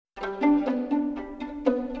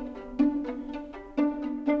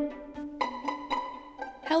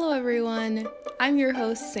everyone, I'm your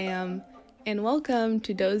host Sam, and welcome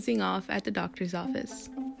to Dozing Off at the Doctor's Office.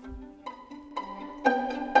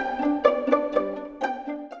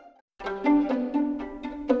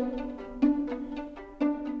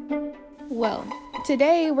 Well,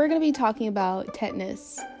 today we're going to be talking about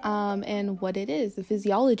tetanus and what it is, the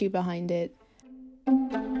physiology behind it.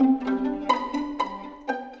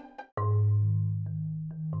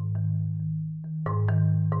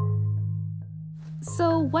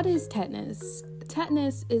 So what is tetanus?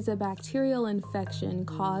 Tetanus is a bacterial infection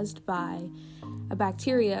caused by a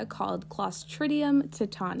bacteria called Clostridium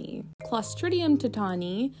tetani. Clostridium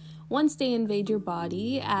tetani, once they invade your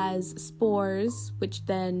body as spores, which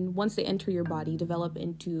then, once they enter your body, develop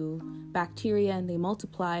into bacteria and they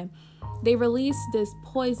multiply, they release this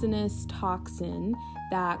poisonous toxin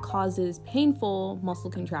that causes painful muscle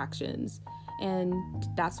contractions. And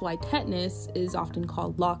that's why tetanus is often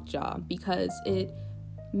called lockjaw, because it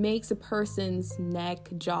makes a person's neck,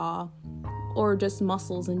 jaw, or just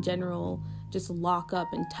muscles in general just lock up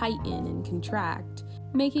and tighten and contract,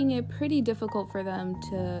 making it pretty difficult for them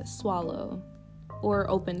to swallow or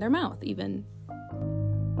open their mouth even.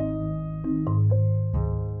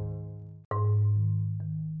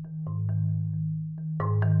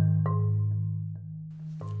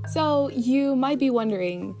 So you might be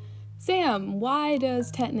wondering, Sam, why does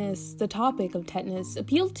tetanus, the topic of tetanus,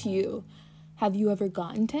 appeal to you? Have you ever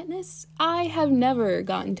gotten tetanus? I have never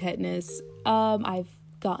gotten tetanus. I've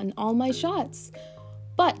gotten all my shots.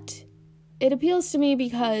 But it appeals to me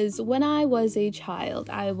because when I was a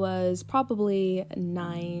child, I was probably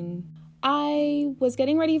 9. I was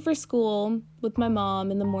getting ready for school with my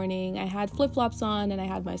mom in the morning. I had flip-flops on and I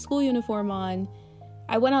had my school uniform on.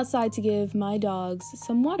 I went outside to give my dogs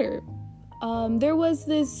some water. There was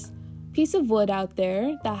this piece of wood out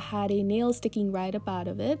there that had a nail sticking right up out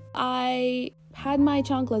of it. I had my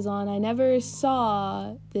chanclas on. I never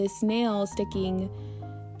saw this nail sticking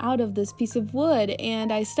out of this piece of wood,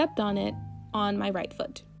 and I stepped on it on my right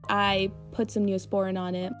foot. I put some Neosporin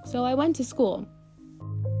on it, so I went to school.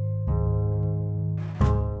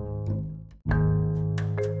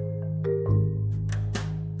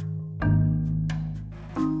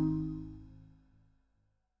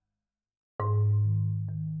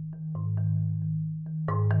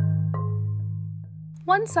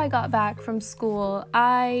 Once I got back from school,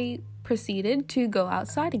 I proceeded to go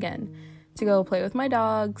outside again to go play with my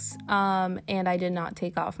dogs, and I did not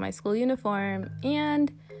take off my school uniform,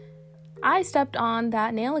 and I stepped on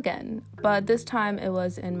that nail again, but this time it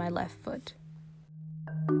was in my left foot.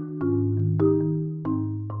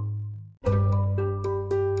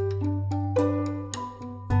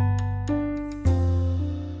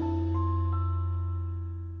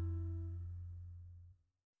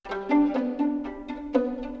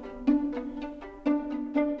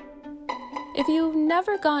 If you've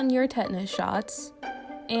never gotten your tetanus shots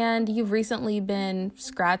and you've recently been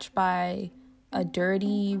scratched by a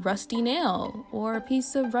dirty, rusty nail or a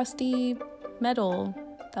piece of rusty metal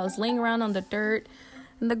that was laying around on the dirt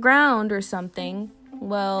and the ground or something,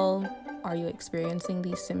 well, are you experiencing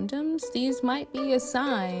these symptoms? These might be a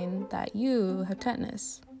sign that you have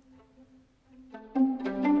tetanus.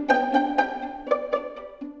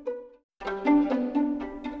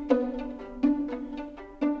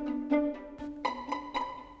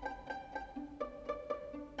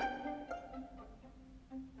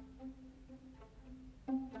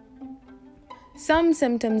 Some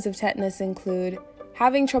symptoms of tetanus include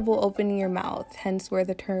having trouble opening your mouth, hence where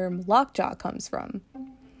the term lockjaw comes from.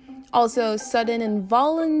 Also, sudden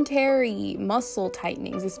involuntary muscle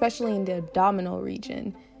tightenings, especially in the abdominal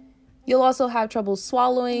region. You'll also have trouble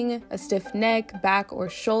swallowing, a stiff neck, back, or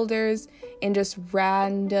shoulders, and just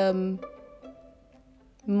random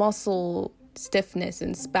muscle stiffness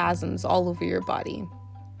and spasms all over your body.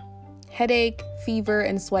 Headache, fever,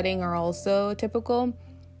 and sweating are also typical.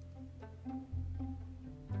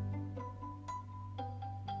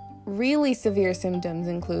 Really severe symptoms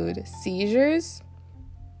include seizures,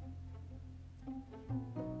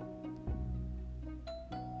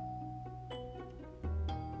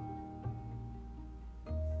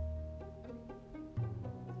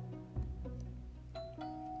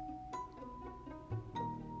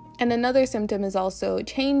 and another symptom is also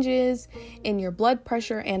changes in your blood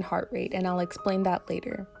pressure and heart rate, and I'll explain that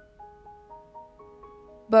later.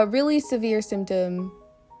 But really severe symptom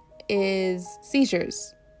is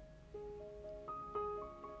seizures.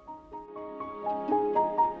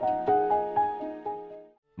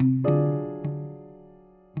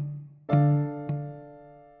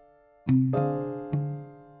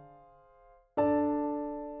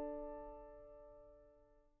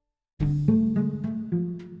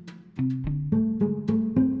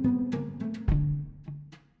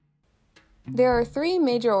 There are three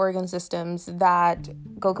major organ systems that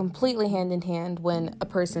go completely hand in hand when a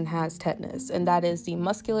person has tetanus, and that is the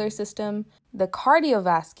muscular system, the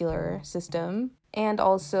cardiovascular system, and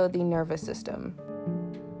also the nervous system.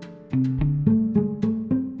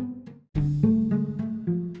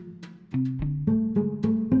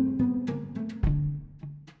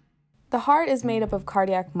 The heart is made up of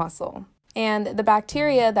cardiac muscle, and the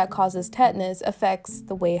bacteria that causes tetanus affects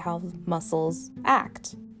the way how muscles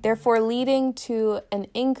act, therefore leading to an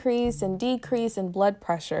increase and decrease in blood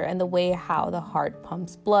pressure and the way how the heart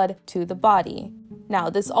pumps blood to the body. Now,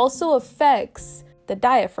 this also affects the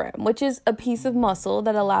diaphragm, which is a piece of muscle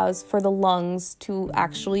that allows for the lungs to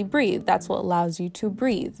actually breathe. That's what allows you to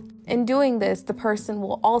breathe. In doing this, the person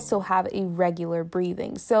will also have irregular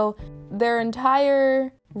breathing. So their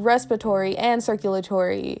entire respiratory and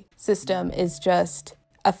circulatory system is just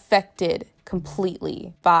affected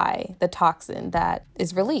completely by the toxin that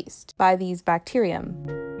is released by these bacterium.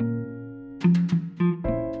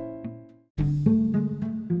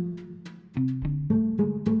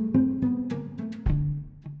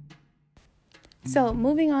 So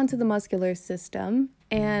moving on to the muscular system,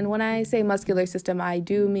 and when I say muscular system, I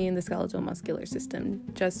do mean the skeletal muscular system,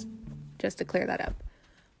 just to clear that up.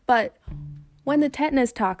 But when the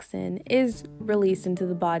tetanus toxin is released into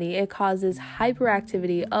the body, it causes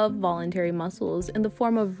hyperactivity of voluntary muscles in the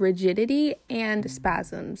form of rigidity and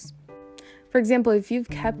spasms. For example, if you've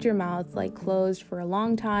kept your mouth closed for a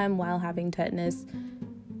long time while having tetanus,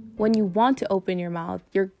 when you want to open your mouth,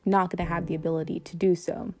 you're not going to have the ability to do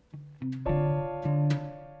so.